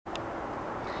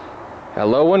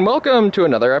Hello and welcome to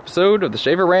another episode of the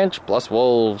Shaver Ranch Plus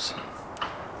Wolves.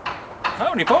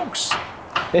 Howdy, folks!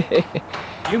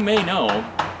 You may know,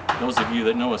 those of you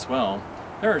that know us well,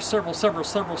 there are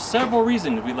several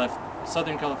reasons we left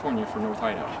Southern California for North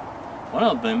Idaho. One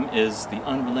of them is the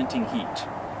unrelenting heat.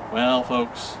 Well,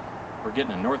 folks, we're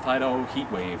getting a North Idaho heat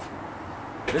wave.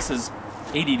 This is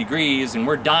 80 degrees and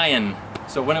we're dying.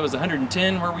 So when it was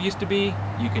 110 where we used to be,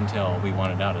 you can tell we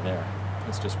wanted out of there.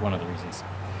 That's just one of the reasons.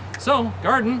 So,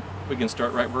 garden, we can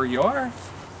start right where you are.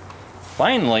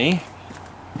 Finally,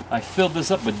 I filled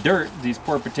this up with dirt, these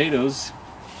poor potatoes.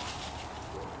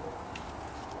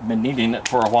 Been needing it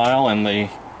for a while, and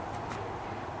the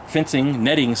fencing,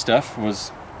 netting stuff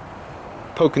was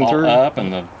Poking all through. up,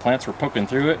 and the plants were poking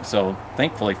through it, so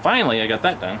thankfully, finally, I got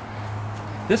that done.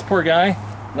 This poor guy,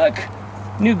 look,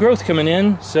 new growth coming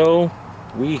in, so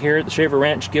we here at the Shaver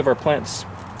Ranch give our plants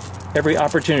every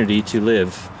opportunity to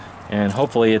live. And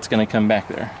hopefully it's going to come back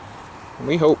there.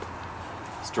 We hope.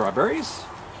 Strawberries.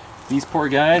 These poor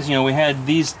guys, you know, we had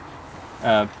these,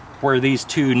 where these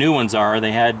two new ones are,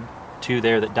 they had two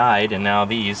there that died, and now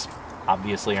these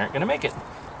obviously aren't going to make it.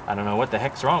 I don't know what the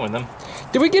heck's wrong with them.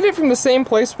 Did we get it from the same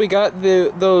place we got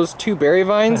those two berry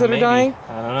vines that are Maybe. dying?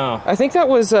 I don't know. I think that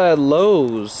was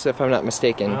Lowe's, if I'm not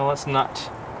mistaken. Well, let's not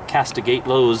castigate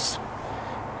Lowe's.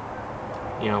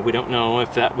 You know, we don't know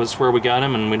if that was where we got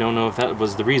them, and we don't know if that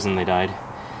was the reason they died.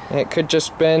 It could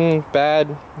just been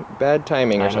bad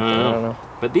timing or something. I don't know.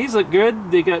 But these look good.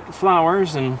 They got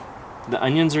flowers, and the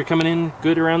onions are coming in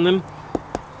good around them.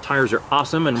 Tires are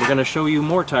awesome, and we're going to show you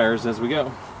more tires as we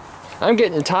go. I'm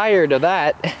getting tired of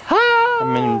that.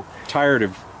 I'm tired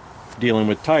of dealing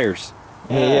with tires.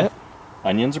 Yeah.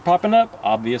 Onions are popping up,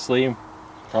 obviously.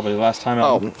 Probably the last time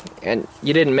Oh, and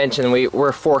you didn't mention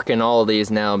we're forking all of these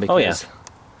now because... Oh, yeah.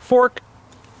 Fork.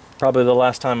 Probably the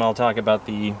last time I'll talk about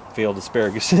the field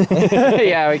asparagus.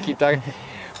 Yeah, we keep talking.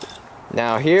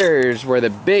 Now here's where the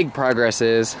big progress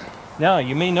is. Now,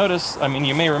 you may notice, I mean,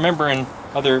 you may remember in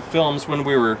other films when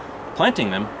we were planting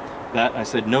them that I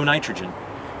said no nitrogen.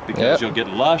 Because you'll get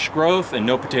lush growth and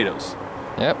no potatoes.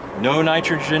 Yep. No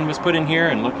nitrogen was put in here,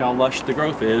 and look how lush the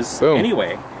growth is. Boom.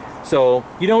 Anyway. So,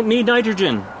 you don't need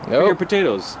nitrogen for your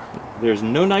potatoes. There's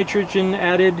no nitrogen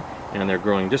added, and they're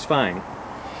growing just fine.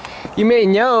 You may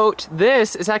note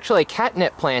this is actually a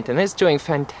catnip plant, and it's doing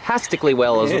fantastically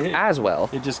well as well.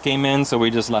 It just came in, so we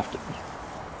just left it.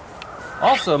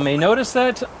 Also, may notice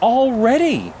that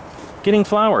already getting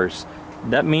flowers.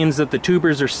 That means that the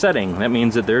tubers are setting. That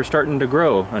means that they're starting to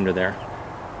grow under there.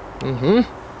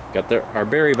 Mm-hmm. Got our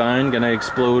berry vine gonna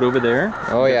explode over there.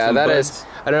 Oh yeah, that is.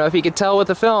 I don't know if you could tell with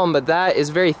the film, but that is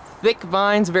very thick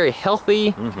vines, very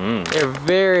healthy. They're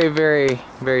very, very,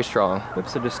 very strong.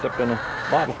 Oops, I just stepped on a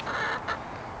bottle.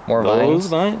 More Those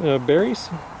vines. Berries.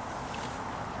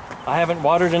 I haven't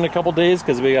watered in a couple days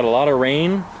because we got a lot of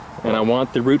rain, and I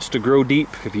want the roots to grow deep.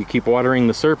 If you keep watering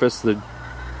the surface, the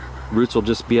roots will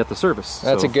just be at the surface.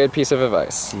 That's so a good piece of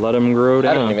advice. let them grow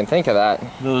down. I didn't even think of that.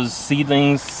 Those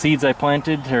seeds I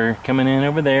planted are coming in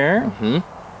over there.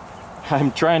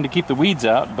 I'm trying to keep the weeds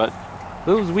out, but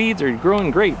those weeds are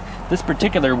growing great. This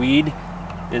particular weed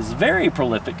is very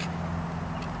prolific.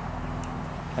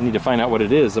 I need to find out what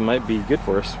it is. It might be good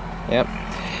for us. Yep.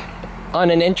 On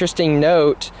an interesting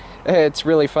note, it's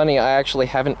really funny, I actually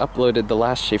haven't uploaded the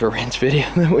last Shaver Ranch video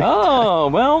that we Oh,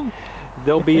 well,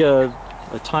 there'll be a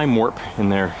time warp in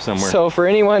there somewhere. So for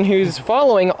anyone who's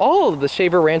following all of the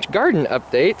Shaver Ranch garden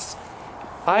updates,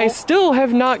 I still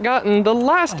have not gotten the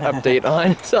last update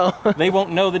on, so... They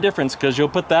won't know the difference because you'll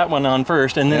put that one on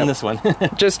first and then this one.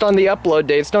 Just on the upload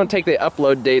dates. Don't take the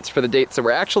upload dates for the dates that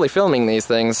we're actually filming these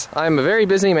things. I'm a very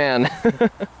busy man.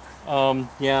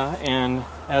 Yeah, and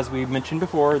as we mentioned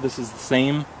before, this is the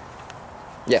same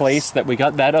Yes. place that we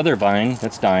got that other vine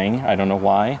that's dying. I don't know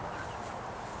why.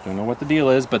 Don't know what the deal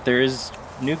is, but there is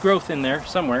new growth in there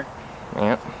somewhere.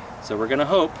 Yep. So we're gonna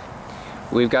hope.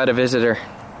 We've got a visitor.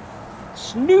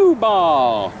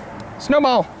 Snowball!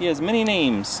 Snowball! He has many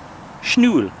names.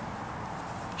 Schnool.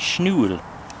 Schnool.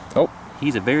 Oh.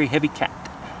 He's a very heavy cat.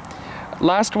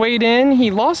 Last weighed in, he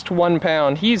lost 1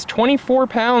 pound. He's 24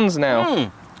 pounds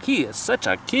now. He is such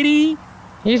a kitty.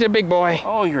 He's a big boy.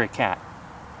 Oh, you're a cat.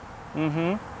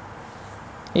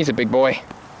 He's a big boy.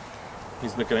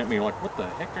 He's looking at me like, what the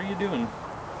heck are you doing?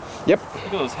 Yep. Look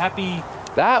at those happy...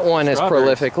 That one is Strawberries.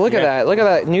 prolific. Look at Yeah. that. Look at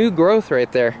that new growth right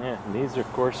there. Yeah, and these are,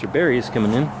 of course, are berries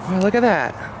coming in. Oh, look at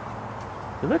that.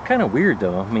 They look kind of weird,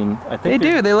 though. I mean, I They think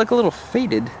do. They look a little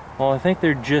faded. Well, I think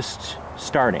they're just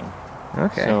starting.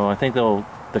 Okay. So I think the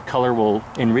color will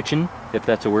enrichen, if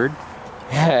that's a word.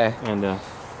 Yeah. And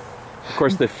Of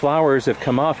course, the flowers have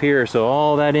come off here, so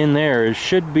all that in there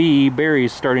should be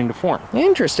berries starting to form.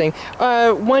 Interesting.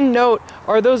 One note,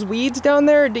 are those weeds down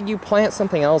there, or did you plant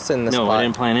something else in the spot? No, I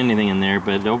didn't plant anything in there,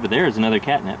 but over there is another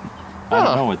catnip. I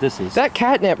don't know what this is. That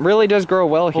catnip really does grow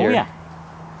well here. Oh, yeah.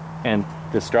 And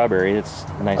the strawberry, it's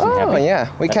nice and happy. Oh,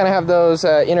 yeah. We kind of have those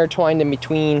intertwined in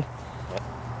between.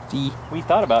 We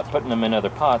thought about putting them in other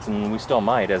pots, and we still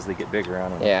might as they get bigger. I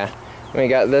don't know. Yeah. We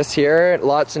got this here,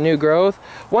 lots of new growth.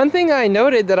 One thing I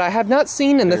noted that I have not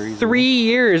seen in the 3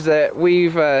 years that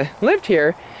we've lived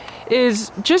here is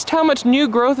just how much new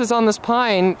growth is on this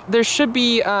pine. There should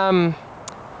be,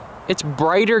 it's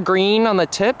brighter green on the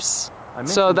tips.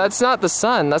 So that's not the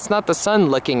sun. That's not the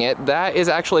sun licking it. That is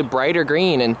actually brighter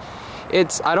green. And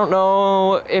it's, I don't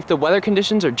know if the weather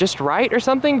conditions are just right or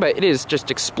something, but it is just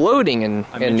exploding in new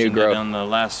growth. I mentioned it on the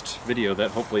last video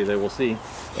that hopefully they will see.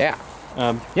 Yeah.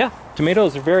 Yeah,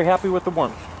 tomatoes are very happy with the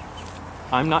warmth.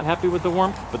 I'm not happy with the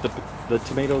warmth, but the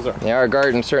tomatoes are. Yeah, our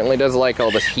garden certainly does like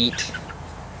all this heat.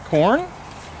 Corn?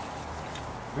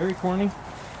 Very corny.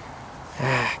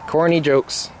 Corny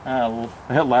jokes.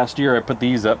 Last year I put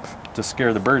these up to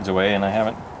scare the birds away, and I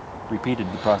haven't repeated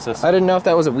the process. I didn't know if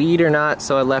that was a weed or not,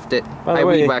 so I left it. I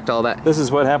weed whacked all that. This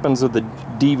is what happens with the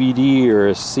DVD or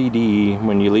a CD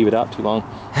when you leave it out too long.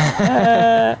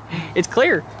 It's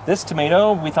clear. This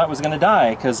tomato we thought was going to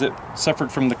die because it suffered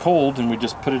from the cold, and we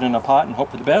just put it in a pot and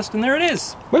hope for the best, and there it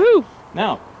is. Woohoo!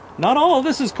 Now, not all of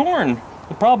this is corn.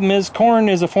 The problem is corn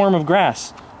is a form of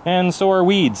grass, and so are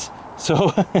weeds.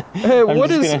 So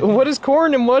what is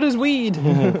corn and what is weed?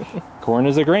 Corn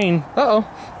is a grain. Uh-oh.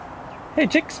 Hey,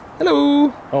 chicks.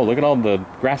 Hello. Oh, look at all the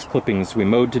grass clippings we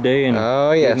mowed today. And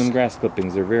oh, yes. Them grass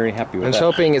clippings. They're very happy with that. I'm just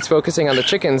hoping it's focusing on the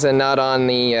chickens and not on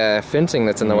the fencing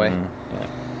that's in the way.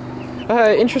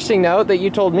 Yeah. Interesting note that you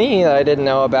told me that I didn't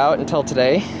know about until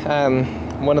today.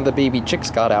 One of the baby chicks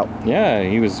got out. Yeah,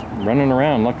 he was running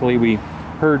around. Luckily, we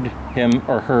heard him,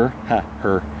 or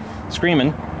her,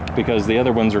 screaming because the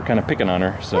other ones are kind of picking on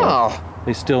her. So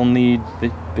they still need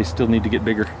to get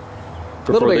bigger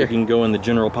before they can go in the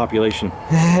general population.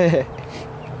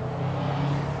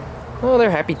 Oh,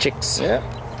 they're happy chicks. Yeah.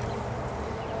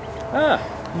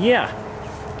 Yeah.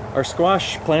 Our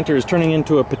squash planter is turning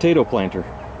into a potato planter.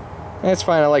 That's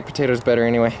fine. I like potatoes better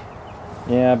anyway.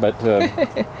 Yeah, but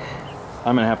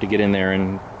I'm gonna have to get in there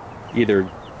and either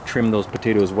trim those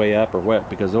potatoes way up or what,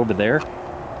 because over there,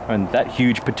 and that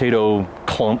huge potato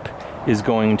clump is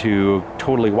going to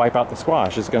totally wipe out the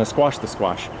squash. It's gonna squash the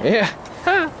squash. Yeah.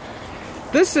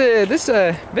 This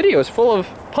video is full of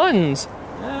puns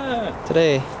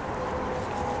today.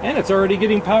 And it's already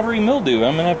getting powdery mildew.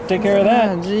 I'm gonna have to take care of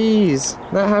that. Jeez,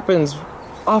 that happens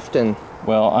often.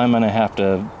 Well, I'm gonna have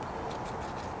to.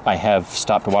 I have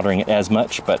stopped watering it as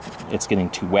much, but it's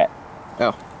getting too wet.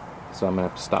 Oh. So I'm gonna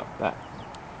have to stop that.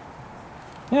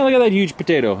 Yeah, look at that huge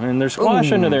potato, and there's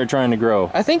squash under there trying to grow.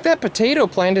 I think that potato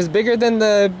plant is bigger than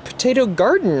the potato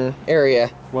garden area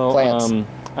plants.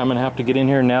 I'm gonna have to get in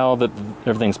here now that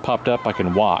everything's popped up. I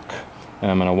can walk.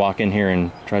 I'm gonna walk in here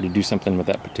and try to do something with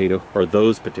that potato, or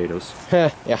those potatoes.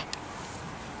 Yeah.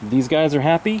 These guys are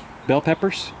happy. Bell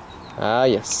peppers. Ah,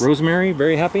 yes. Rosemary,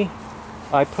 very happy.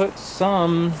 I put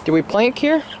some. Do we plank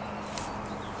here?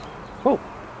 Oh.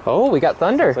 Oh, we got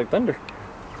thunder. It's like thunder.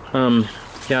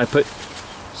 Yeah, I put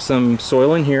some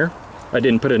soil in here. I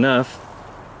didn't put enough,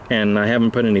 and I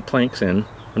haven't put any planks in.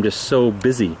 I'm just so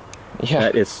busy. Yeah.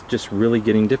 That it's just really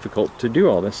getting difficult to do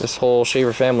all this. This whole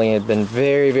Shaver family had been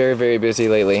very, very, very busy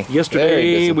lately.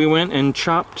 Yesterday we went and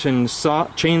chopped and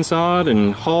chainsawed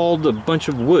and hauled a bunch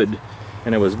of wood,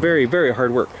 and it was very, very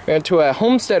hard work. We went to a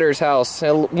homesteader's house,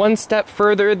 one step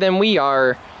further than we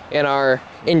are in our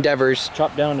endeavors.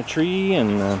 Chopped down a tree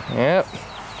and... Yep.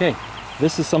 Okay,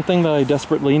 this is something that I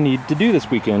desperately need to do this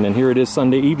weekend, and here it is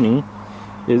Sunday evening.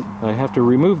 I have to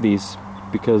remove these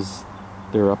because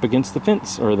they're up against the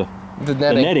fence, or the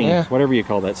netting, yeah. Whatever you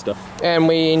call that stuff. And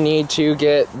we need to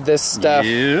get this stuff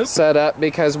set up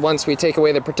because once we take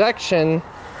away the protection,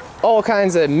 all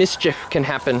kinds of mischief can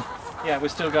happen. Yeah, we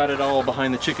still got it all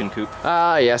behind the chicken coop.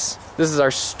 Ah, yes. This is our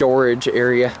storage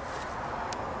area.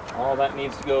 All that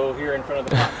needs to go here in front of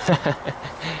the pot.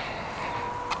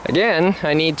 Again,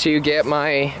 I need to get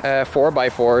my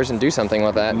 4x4s and do something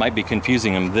with that. It might be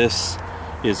confusing them. This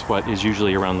is what is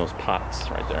usually around those pots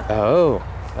right there. Oh.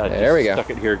 There we go. Stuck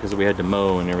it here because we had to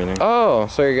mow and everything. Oh,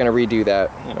 so you're gonna redo that?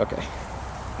 Yeah. Okay.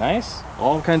 Nice.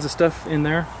 All kinds of stuff in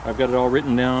there. I've got it all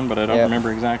written down, but I don't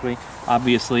remember exactly.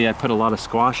 Obviously, I put a lot of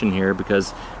squash in here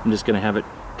because I'm just gonna have it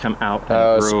come out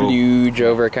and grow. Splooge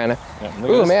over, kind of. Yeah,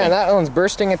 ooh, man, that one's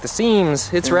bursting at the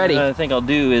seams. It's ready. What I think I'll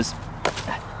do is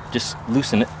just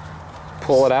loosen it.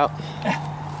 Pull it out.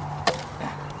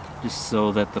 just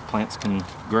so that the plants can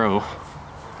grow.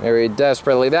 Very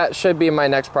desperately. That should be my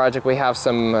next project. We have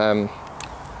some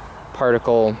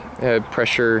particle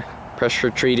pressure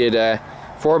treated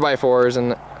 4x4s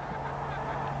and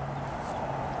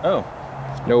Oh,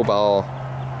 snowball.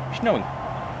 snowing.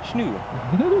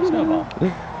 Snowball.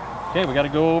 Okay, we got to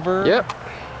go over Yep.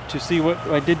 to see what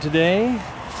I did today.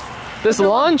 This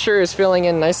lawn sure is filling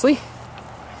in nicely.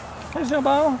 Hi,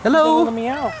 Snowball. Hello. Let me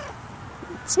out.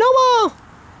 Snowball!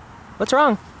 What's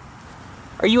wrong?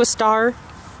 Are you a star?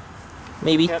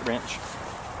 Maybe. Cat Ranch.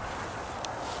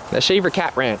 The Shaver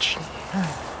Cat Ranch.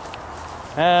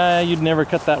 You'd never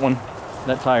cut that one.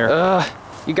 That tire.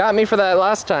 You got me for that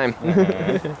last time.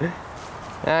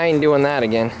 I ain't doing that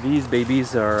again. These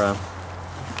babies are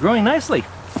growing nicely.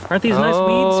 Aren't these nice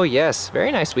Oh, weeds? yes.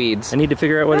 Very nice weeds. I need to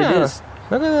figure out what it is.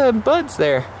 Look at the buds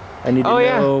there. I need to Oh know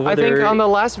yeah, I whether... think on the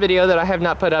last video that I have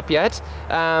not put up yet,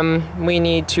 we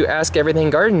need to ask Everything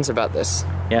Gardens about this.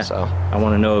 Yeah, So I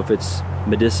want to know if it's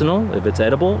medicinal, if it's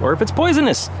edible, or if it's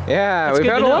poisonous. yeah, That's we've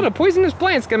good had to a lot know. of poisonous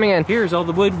plants coming in. Here's all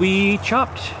the wood we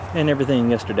chopped and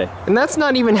everything yesterday. And that's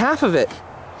not even half of it.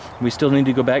 We still need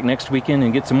to go back next weekend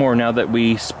and get some more now that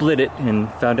we split it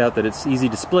and found out that it's easy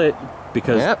to split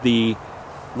because Yep. the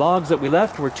logs that we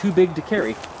left were too big to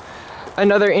carry.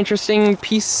 Another interesting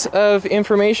piece of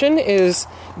information is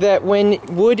that when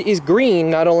wood is green,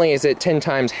 not only is it 10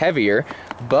 times heavier,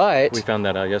 but... We found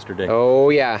that out yesterday. Oh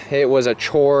yeah, it was a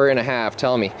chore and a half,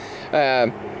 tell me.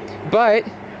 But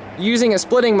using a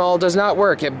splitting maul does not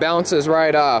work. It bounces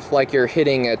right off like you're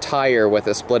hitting a tire with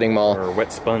a splitting maul. Or a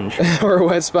wet sponge. Or a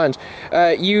wet sponge.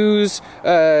 Use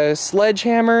a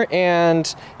sledgehammer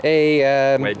and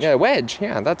a Wedge. wedge.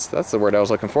 Yeah, that's the word I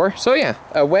was looking for. So yeah,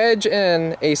 a wedge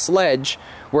and a sledge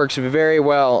works very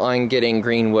well on getting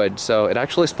green wood. So it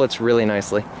actually splits really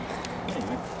nicely.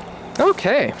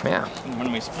 Okay, yeah. And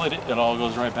when we split it, it all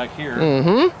goes right back here.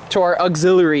 To our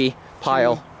auxiliary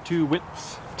pile. Two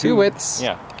widths. Two widths.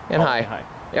 Yeah. And all high. the way high.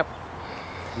 Yep.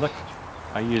 Look,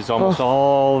 I used almost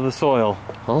all of the soil.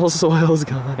 All soil's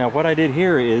gone. Now what I did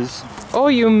here is, Oh,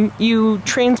 you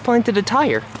transplanted a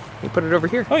tire. You put it over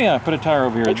here. oh yeah, I put a tire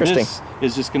over here. Interesting.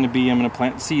 This is just going to be, I'm going to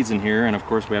plant seeds in here, and of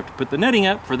course we have to put the netting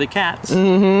up for the cats.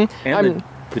 And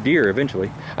the deer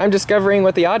eventually. I'm discovering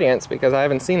with the audience because I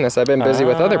haven't seen this. I've been busy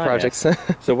with other projects. Yes.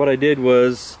 So what I did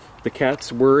was, the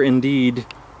cats were indeed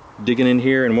digging in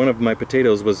here, and one of my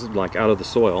potatoes was like out of the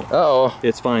soil. Uh-oh.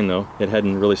 It's fine though, it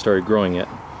hadn't really started growing yet.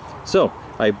 So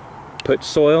I put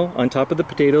soil on top of the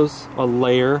potatoes, a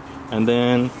layer, and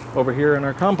then over here in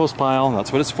our compost pile,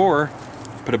 that's what it's for,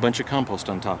 put a bunch of compost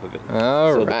on top of it.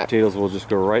 All so the right. potatoes will just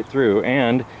go right through,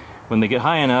 and when they get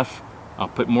high enough, I'll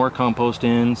put more compost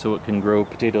in so it can grow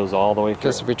potatoes all the way through.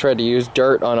 Just if we tried to use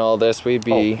dirt on all this, we'd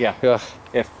be... Oh, yeah. Ugh,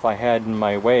 If I had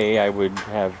my way, I would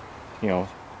have, you know,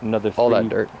 another all that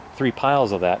dirt. 3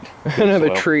 piles of that.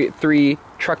 Another soil. 3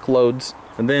 truckloads.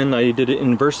 And then I did it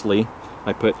inversely.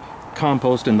 I put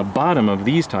compost in the bottom of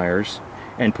these tires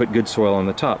and put good soil on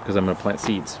the top because I'm going to plant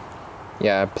seeds.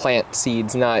 Yeah, plant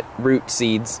seeds, not root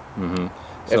seeds. If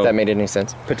So- that made any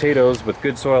sense. Potatoes with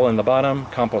good soil in the bottom,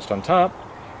 compost on top,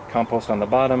 compost on the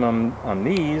bottom on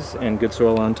these, and good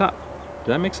soil on top. Does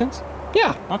that make sense?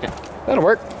 Yeah, Okay. that'll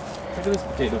work. Look at this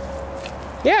potato.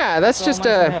 Yeah, that's all just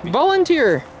nice and a happy.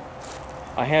 volunteer.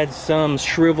 I had some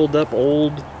shriveled up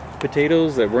old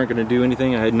potatoes that weren't going to do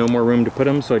anything. I had no more room to put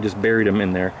them, so I just buried them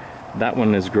in there. That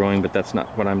one is growing, but that's not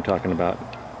what I'm talking about.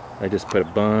 I just put a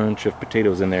bunch of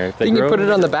potatoes in there. If they Can you grow, put it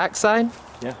on the back side?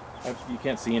 Yeah, you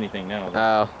can't see anything now.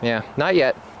 Oh, yeah, not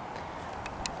yet.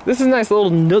 This is a nice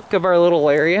little nook of our little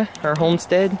area, our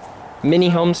homestead. Mini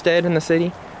homestead in the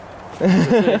city.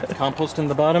 Compost in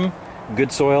the bottom,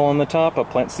 good soil on the top, I'll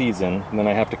plant seeds in, and then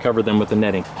I have to cover them with the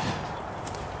netting.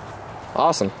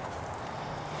 Awesome.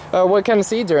 What kind of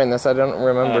seeds are in this? I don't I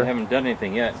remember. haven't done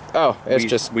anything yet. Oh,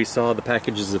 it's We saw the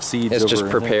packages of seeds it's over just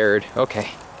there. prepared. Okay.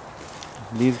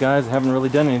 These guys haven't really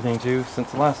done anything to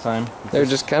since the last time. They're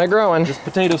just kind of growing. Just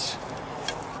potatoes.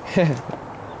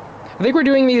 I think we're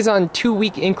doing these on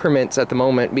 2-week increments at the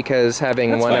moment because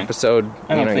having That's one fine. episode,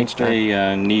 I don't you know, think each time.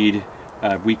 they need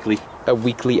weekly. A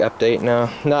weekly update. No,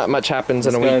 not much happens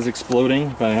This in a guy's week.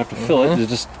 exploding, but I have to fill it.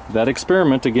 It's just that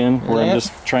experiment again, where Yeah. I'm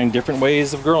just trying different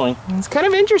ways of growing. It's kind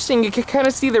of interesting. You can kind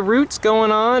of see the roots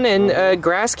going on, and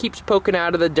grass keeps poking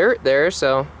out of the dirt there,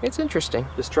 so it's interesting.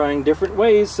 Just trying different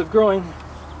ways of growing.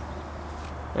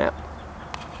 Yeah.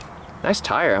 Nice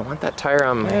tire. I want that tire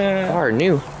on my Yeah. car,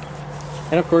 new.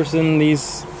 And of course, in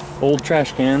these old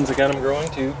trash cans, I got them growing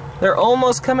too. They're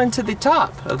almost coming to the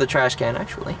top of the trash can,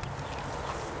 actually.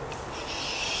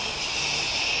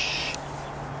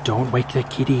 Don't wake the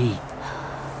kitty.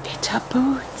 It's a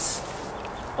boots.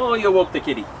 Oh, you woke the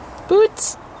kitty.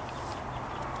 Boots.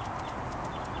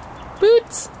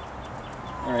 Boots.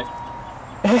 All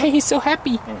right. He's so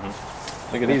happy.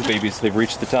 Look at these babies. They've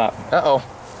reached the top. Uh-oh.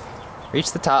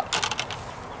 Reach the top.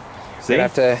 See? Gonna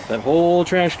have to... That whole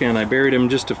trash can, I buried them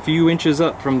just a few inches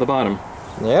up from the bottom.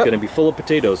 Yep. Gonna be full of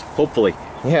potatoes, hopefully.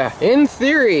 Yeah, in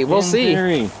theory, we'll see.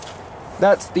 Theory.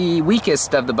 That's the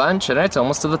weakest of the bunch, and it's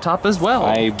almost to the top as well.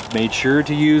 I made sure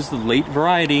to use the late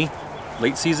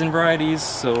season varieties,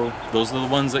 so those are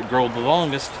the ones that grow the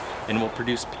longest and will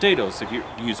produce potatoes. If you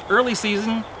use early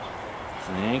season,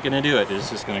 it ain't gonna do it. It's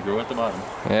just gonna grow at the bottom.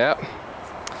 Yep.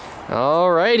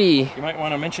 Alrighty. You might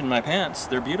want to mention my pants.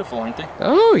 They're beautiful, aren't they?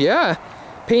 Oh, yeah.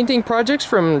 Painting projects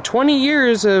from 20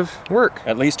 years of work.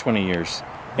 At least 20 years.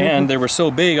 And they were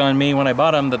so big on me when I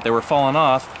bought them that they were falling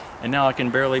off, and now I can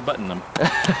barely button them.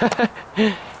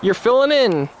 You're filling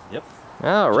in. Yep.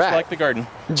 All right. Just like the garden.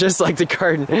 Just like the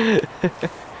garden.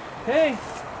 Hey,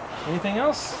 anything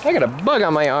else? I got a bug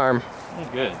on my arm. Oh,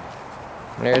 good.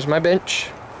 There's my bench.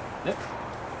 Yep.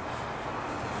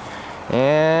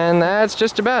 And that's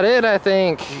just about it, I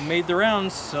think. We made the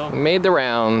rounds, so Made the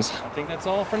rounds. I think that's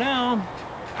all for now.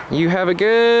 You have a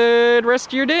good rest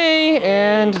of your day,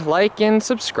 and like and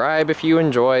subscribe if you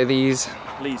enjoy these.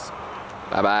 Please.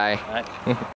 Bye-bye. Bye.